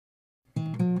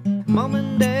Mom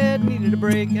and Dad needed a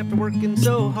break after working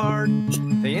so hard.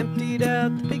 They emptied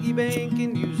out the piggy bank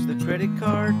and used the credit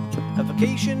card. A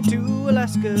vacation to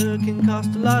Alaska can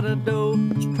cost a lot of dough.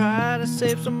 Try to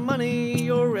save some money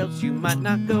or else you might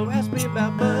not go. Ask me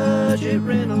about budget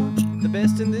rental, the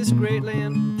best in this great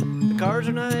land. The cars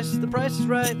are nice, the price is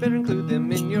right, better include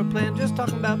them in your plan. Just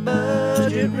talking about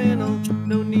budget rental,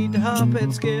 no need to hop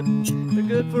and skip. They're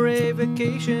good for a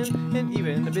vacation and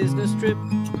even a business trip.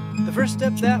 The first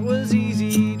step, that was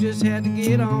easy, just had to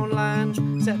get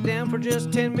online. Sat down for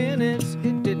just 10 minutes,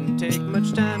 it didn't take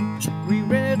much time. We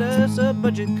rented us a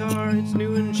budget car, it's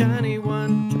new and shiny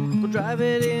one. We'll drive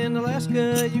it in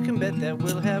Alaska, you can bet that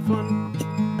we'll have fun.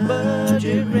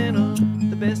 Budget rental,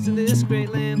 the best in this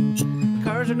great land. The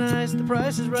cars are nice, the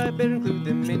price is right, better include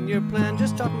them in your plan.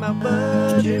 Just talking about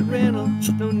budget rental,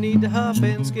 no need to hop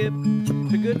and skip.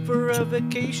 They're good for a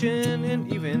vacation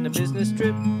and even a business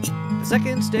trip. The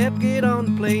second step, get on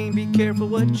the plane, be careful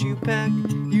what you pack.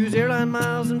 Use airline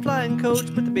miles and flying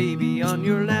coach, put the baby on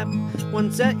your lap.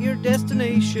 Once at your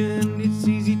destination, it's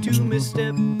easy to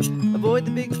misstep. Avoid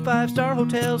the big 5-star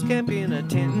hotels, camp in a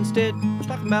tent instead.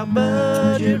 Talking about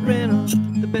budget rental,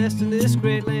 the best in this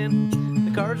great land.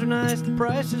 The cars are nice, the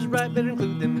price is right, better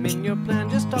include them in your plan.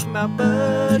 Just talking about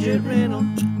budget rental,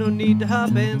 no need to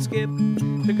hop and skip.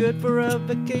 They're good for a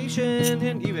vacation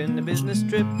and even a business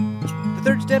trip. The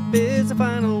third step is the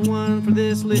final one for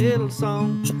this little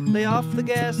song. Lay off the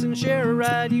gas and share a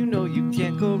ride, you know you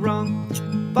can't go wrong.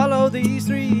 Follow these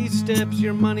 3 easy steps,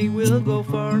 your money will go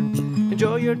far.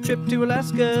 Enjoy your trip to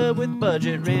Alaska with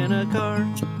Budget Rent-A-Car.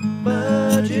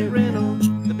 Budget rental,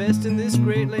 the best in this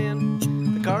great land.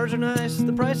 The cars are nice,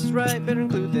 the price is right, better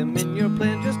include them in your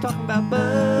plan. Just talking about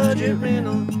budget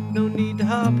rental, no need to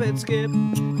hop and skip.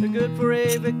 They're good for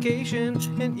a vacation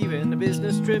and even a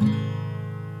business trip.